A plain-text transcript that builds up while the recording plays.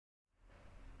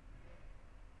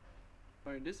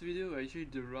Alright, this video will actually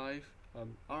derive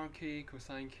rk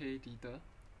cosine k theta.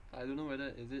 I don't know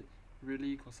whether is it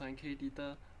really cosine k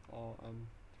theta or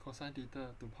cosine theta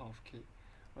to the power of k.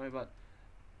 Alright, but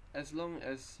as long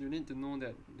as you need to know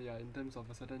that they are in terms of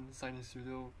a certain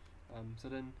sinusoidal,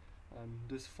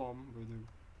 this form will do.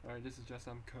 Alright, this is just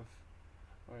some curve.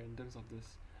 Alright, in terms of this.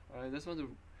 Alright, I just want to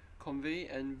convey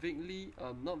and vaguely,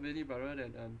 not really, but rather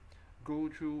than go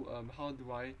through how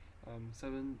do I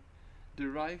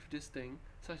derive this thing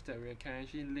such that we can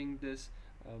actually link this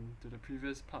to the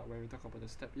previous part where we talk about the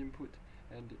step input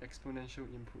and the exponential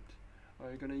input.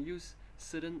 We're going to use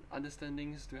certain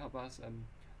understandings to help us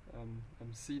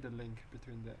see the link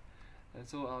between that. And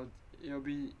so it'll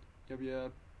be a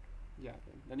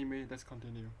anyway, let's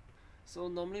continue. So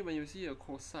normally when you see a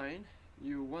cosine,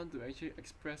 you want to actually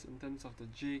express in terms of the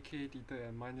jk theta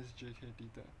and minus jk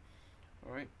theta,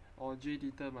 alright, or j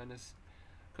theta minus.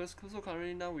 So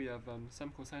currently now we have some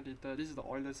cosine theta. This is the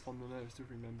Euler's formula, if you still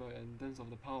remember, and in terms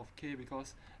of the power of k,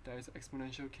 because there is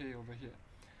exponential k over here.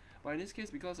 But in this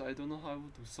case, because I don't know how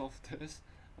to solve this,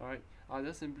 alright, I'll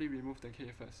just simply remove the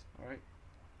k first, alright.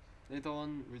 Later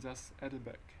on, we just add it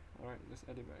back, alright, let's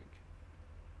add it back.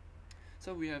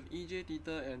 So we have ej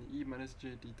theta and e minus j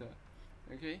theta,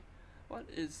 okay. What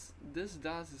is this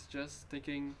does is just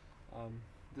taking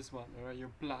this one, alright,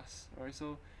 your plus, alright,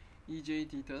 so ej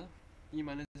theta, e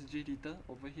minus j theta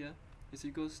over here is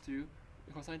equals to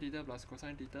cosine theta plus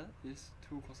cosine theta is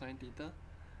 2 cosine theta,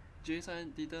 j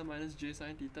sine theta minus j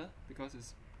sine theta, because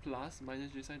it's plus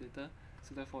minus j sine theta,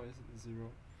 so therefore it's 0.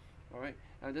 Alright,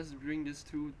 I'll just bring this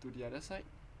 2 to the other side,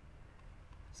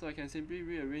 so I can simply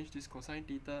rearrange this cosine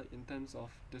theta in terms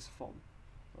of this form,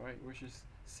 alright, which is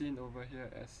seen over here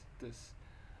as this,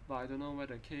 but I don't know where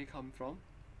the k come from.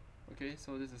 Okay,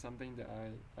 so this is something that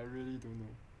I really don't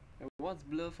know. And what's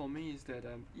blurred for me is that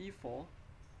e4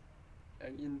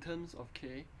 in terms of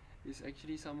k is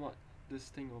actually somewhat this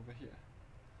thing over here.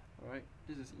 Alright,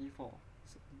 this is e4.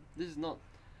 So this is not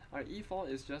e4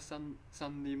 is just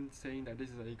some name saying that this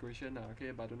is the equation,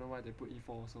 okay, but I don't know why they put e4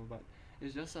 also, but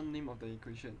it's just some name of the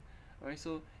equation. Alright,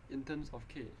 so in terms of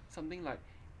k, something like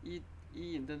e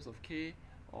in terms of k,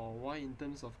 or y in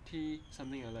terms of t,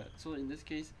 something like that. So in this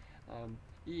case,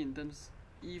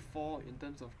 e4 in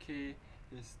terms of k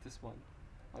is this one.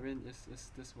 I mean, it's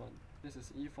this one. This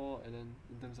is e4 and then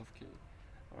in terms of k.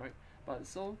 Alright, but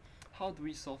so how do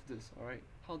we solve this? Alright,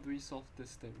 how do we solve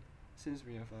this thing? Since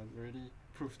we have already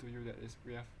proved to you that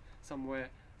we have somewhat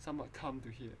come to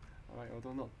here. Alright,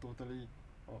 although not totally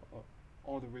or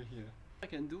all the way here. What I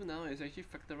can do now is actually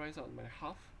factorize out my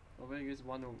half. Over here is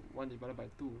 1 divided by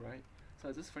 2, right? So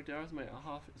I just factorize my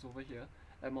half is over here.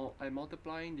 I'm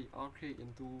multiplying the rk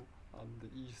into the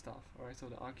e stuff, alright, so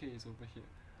the rk is over here,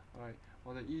 alright,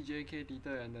 or the ejk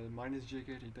theta and the minus jk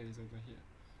theta is over here,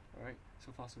 alright,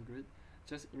 so far so good.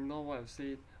 Just ignore what I've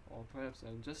said, or perhaps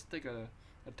just take a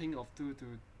thing of two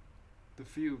to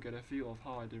get a feel of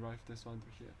how I derive this one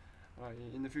to here. Alright,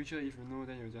 in the future, if you know,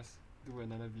 then you'll just do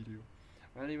another video.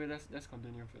 But anyway, let's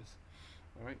continue first.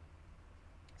 Alright,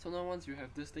 so now once you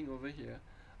have this thing over here,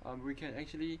 we can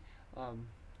actually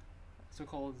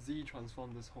so-called z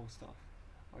transform this whole stuff,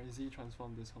 or z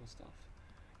transform this whole stuff.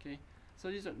 Okay,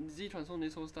 so this z transform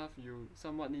this whole stuff, you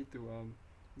somewhat need to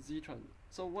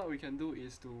so what we can do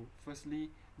is to firstly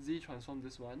z transform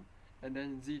this one, and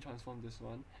then z transform this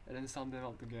one, and then sum them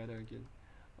out together again.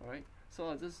 Alright, so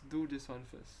I'll just do this one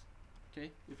first.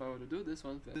 Okay, if I were to do this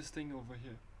one first, this thing over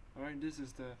here, alright, this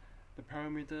is the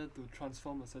parameter to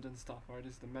transform a certain stuff, right?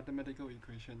 This is the mathematical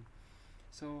equation,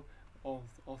 so of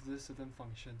this certain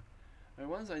function. And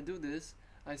once I do this,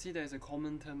 I see there's a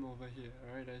common term over here,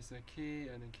 alright, there's a k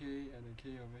and a k and a k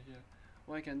over here.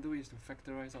 What I can do is to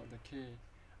factorize out the k,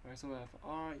 alright, so I have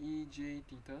r e j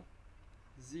theta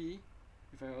z.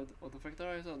 If I were to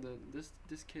factorize out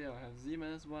this k, I'll have z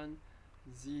minus 1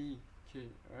 z k,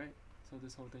 alright, so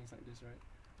this whole thing's like this, right?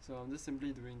 So I'm just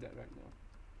simply doing that right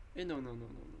now. No,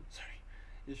 sorry,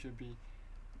 it should be,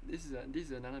 this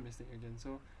is another mistake again.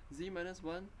 So z minus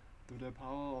 1 to the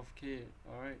power of k,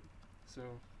 alright, so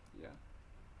yeah,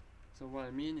 so what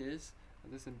I mean is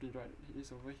I just simply write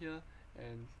this over here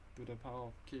and to the power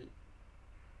of k.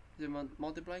 Then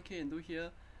multiply k into here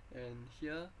and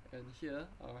here and here,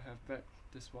 I'll have back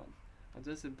this one. I'm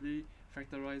just simply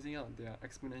factorizing out their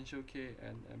exponential k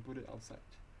and put it outside.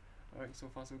 Alright, so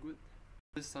far so good.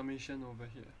 This summation over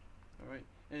here, alright,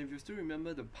 and if you still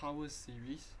remember the power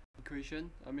series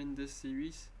equation, I mean this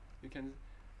series,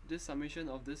 this summation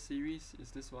of this series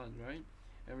is this one, right?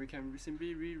 And we can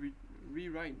simply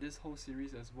rewrite this whole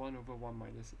series as 1 over 1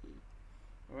 minus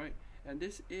a. Alright, and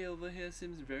this a over here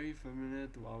seems very familiar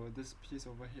to this piece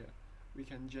over here. we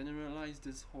can generalize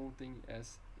this whole thing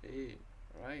as a,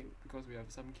 right? Because we have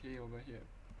some k over here.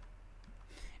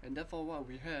 And therefore what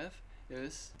we have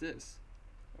is this.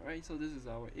 Alright, so this is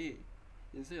our a.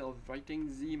 Instead of writing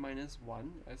z minus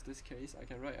 1 as this case, I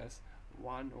can write as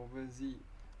 1 over z.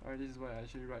 Alright, this is why I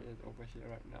actually write it over here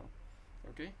right now.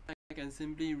 Okay, I can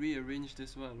simply rearrange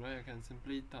this one, right? I can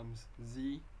simply times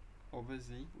z over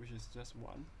z, which is just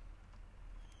 1.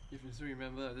 If you still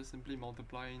remember, I just simply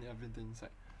multiplying everything inside.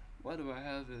 What do I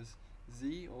have is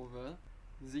z over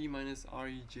z minus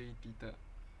rej theta.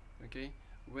 Okay,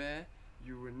 where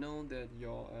you will know that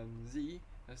your z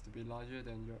has to be larger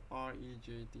than your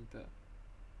rej theta.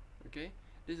 Okay,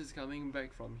 this is coming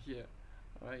back from here.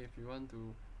 Alright, if you want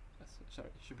to, sorry,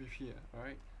 it should be here.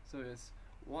 Alright, so it's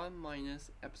 1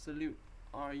 minus absolute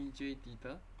rej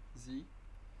theta z.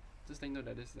 Just take note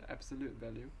that this is the absolute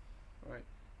value. Alright,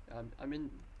 I mean,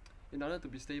 in order to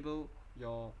be stable,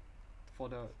 for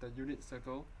the unit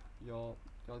circle, your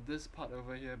this part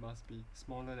over here must be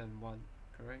smaller than 1.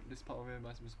 Correct? This part over here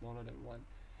must be smaller than 1.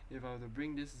 If I were to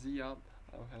bring this z up,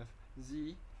 I'll have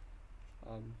z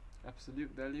absolute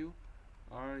value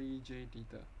rej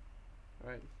theta.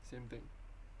 Right, same thing,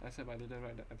 except I didn't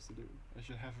write the absolute. I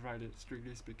should have write it,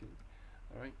 strictly speaking.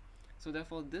 Alright, so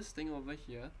therefore this thing over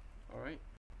here, alright,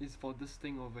 is for this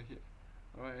thing over here.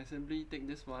 Alright, I simply take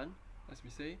this one, as we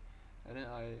say, and then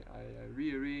I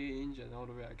rearrange, and all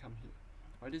the way I come here.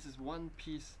 Alright, this is one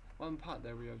piece, one part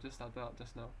that we have just started out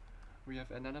just now. We have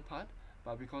another part,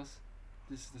 but because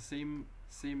this is the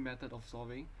same method of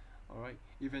solving, alright,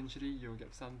 eventually you'll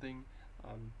get something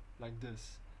like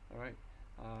this. Alright,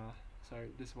 sorry,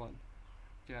 this one.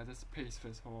 Okay, I just paste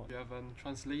first. Hold on. We have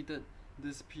translated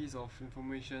this piece of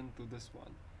information to this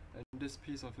one, and this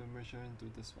piece of information to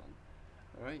this one.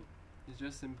 Alright, it's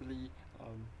just simply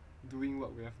doing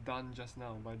what we have done just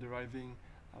now by deriving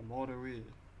all the way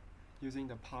using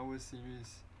the power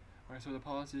series. Alright, so the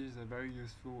power series is a very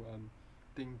useful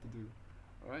thing to do.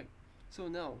 Alright, so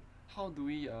now how do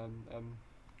we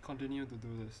continue to do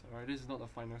this? Alright, this is not the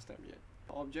final step yet.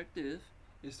 The objective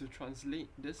is to translate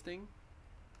this thing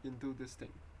into this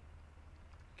thing.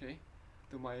 Okay,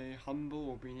 to my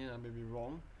humble opinion, I may be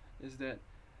wrong, is that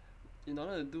in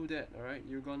order to do that, alright,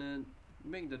 you're gonna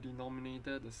make the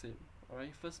denominator the same.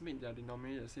 Alright, first make the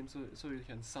denominator the same so you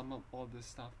can sum up all this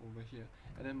stuff over here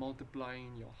and then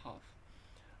multiplying your half.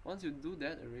 Once you do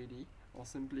that already, or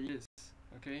simply this,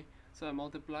 okay, so I'm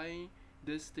multiplying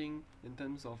this thing in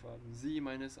terms of z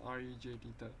minus rej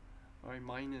theta. Alright,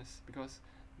 minus, because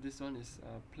this one is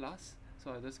plus,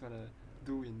 so I'm just gonna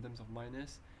do in terms of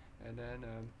minus, and then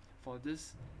for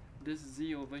this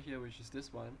z over here, which is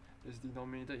this one, this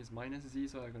denominator is minus z,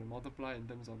 so I'm gonna multiply in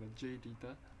terms of a j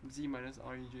theta, z minus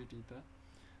rej theta.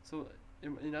 So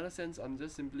in other sense, I'm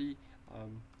just simply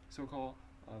so-called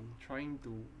trying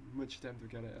to merge them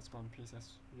together as one piece. As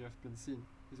you have been seen,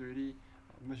 it's already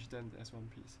merged them as one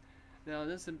piece. Now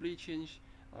let's simply change,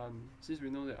 since we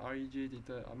know that rej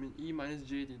theta, I mean E minus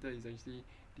j theta is actually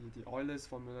the Euler's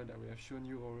formula that we have shown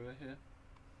you over here.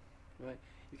 Right,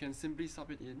 you can simply sub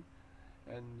it in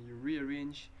and you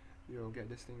rearrange, you'll get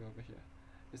this thing over here.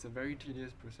 It's a very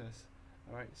tedious process.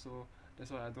 Alright, so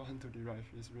that's why I don't want to derive.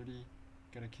 It's really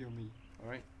gonna kill me.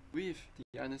 Alright, with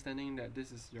the understanding that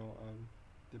this is your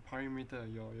the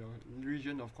parameter, your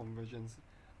region of convergence.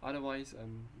 Otherwise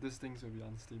these things will be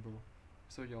unstable.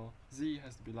 So your z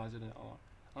has to be larger than r,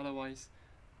 otherwise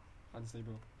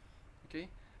unstable. Okay,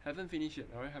 haven't finished yet.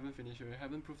 Alright, haven't finished yet. I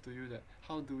haven't proved to you that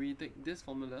how do we take this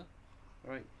formula,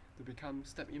 alright, to become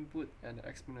step input and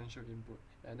exponential input,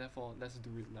 and therefore let's do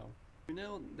it now. We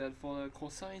know that for a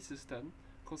cosine system,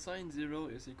 cosine 0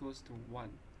 is equals to 1,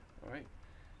 alright,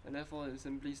 and therefore it's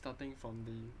simply starting from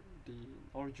the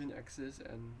origin axis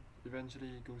and eventually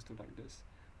it goes to like this.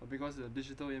 But because the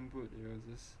digital input, it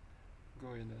will just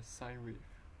go in a sine wave,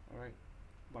 alright,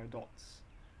 by dots.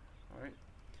 Alright,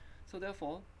 so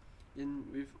therefore in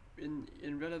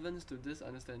relevance to this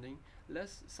understanding,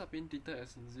 let's sub in theta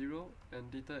as 0 and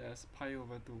theta as pi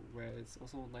over 2, where it's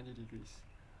also 90 degrees.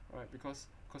 Alright, because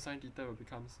cosine theta will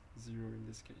becomes 0 in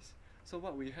this case. So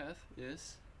what we have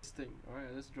is this thing.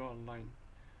 Alright, let's draw a line.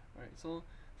 Alright, so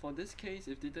for this case,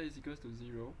 if theta is equals to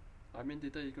 0, I mean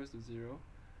theta equals to 0,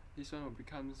 this one will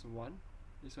becomes 1,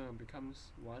 this one will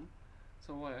becomes 1.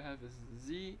 So what I have is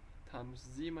z times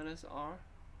z minus r,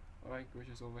 alright, which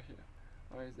is over here.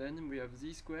 Alright, then we have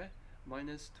z squared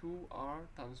minus 2r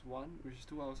times 1, which is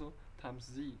 2 also, times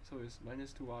z, so it's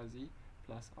minus 2rz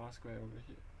plus r squared over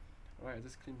here. Alright,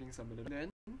 just clean things up a little. Then,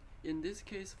 in this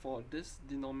case, for this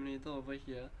denominator over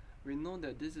here, we know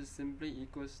that this is simply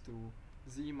equals to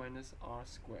z minus r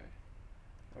squared.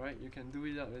 Alright, you can do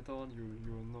it out later on,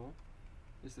 you will know.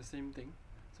 is the same thing.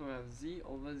 So I have z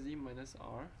over z minus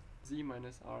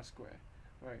r square,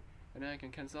 right? And then I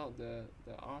can cancel out the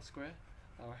r square.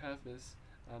 I'll have is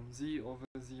z over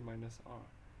z minus r.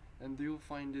 And do you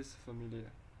find this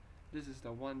familiar? This is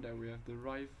the one that we have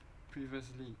derived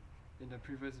previously in the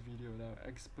previous video,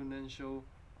 the exponential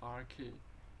rk.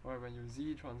 Right, when you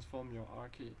z transform your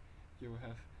rk, you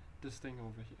have this thing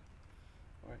over here.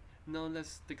 Alright, now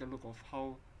let's take a look of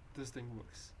how this thing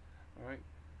works. Alright,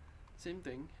 same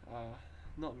thing,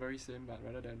 not very same, but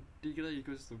rather than theta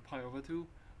equals to pi over 2,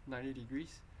 90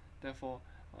 degrees. Therefore,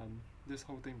 this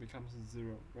whole thing becomes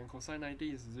 0. When cosine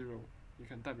 90 is 0, you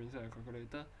can type inside a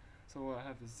calculator. So what I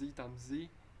have is z times z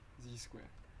square.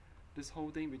 This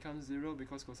whole thing becomes 0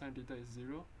 because cosine theta is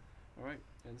 0. Alright,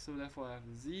 and so therefore I have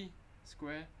z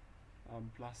square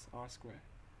plus r square.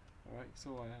 Alright,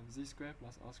 so I have z square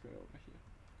plus r square over here.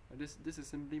 And this is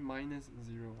simply minus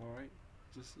 0. Alright,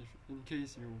 just if in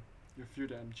case you feel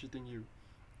that I'm cheating you.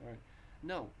 Alright,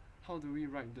 now how do we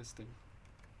write this thing?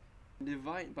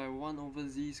 Divide by 1 over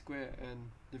z square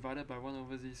and divided by 1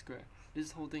 over z square.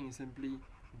 This whole thing is simply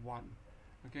 1.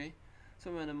 Okay,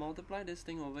 so when I multiply this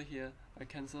thing over here, I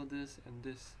cancel this and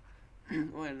this.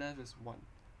 What I left is 1.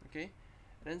 Okay,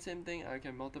 and then same thing, I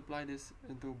can multiply this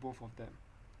into both of them.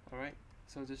 Alright,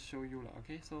 so just show you lah.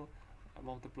 Okay, so I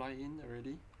multiply in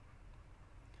already.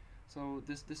 So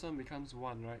this one becomes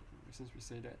 1, right? Since we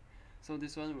say that. So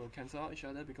this one will cancel out each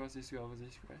other because z square over z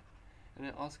square. And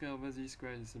then r square over z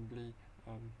square is simply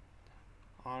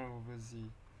r over z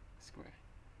square.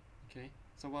 Okay,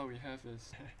 so what we have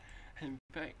is in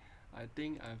fact, I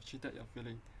think I've cheated your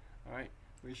feeling. Alright,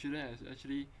 we shouldn't have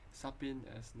actually sub in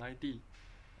as 90.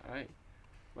 Alright,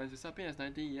 when you sub in as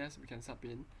 90, yes, we can sub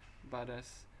in, but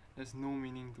there's no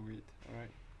meaning to it.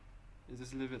 Alright, you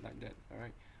just leave it like that.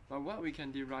 Alright, but what we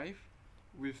can derive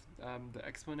with the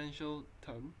exponential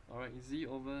term, alright, z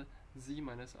over z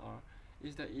minus r,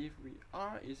 is that if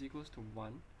r is equals to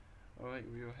 1, alright,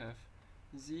 we will have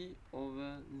z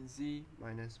over z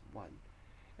minus 1.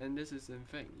 And this is in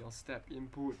fact your step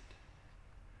input.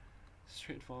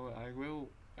 Straightforward. I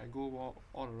go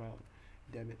all around.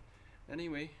 Damn it.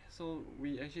 Anyway, so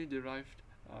we actually derived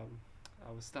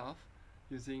our stuff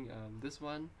using this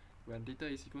one. When theta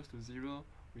is equals to 0,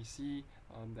 we see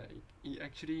that it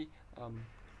actually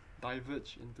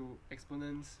diverge into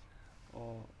exponents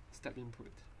or step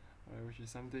input, which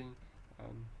is something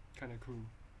kind of cool.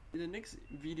 In the next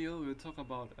video, we'll talk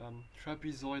about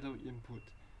trapezoidal input,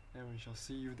 and we shall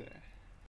see you there.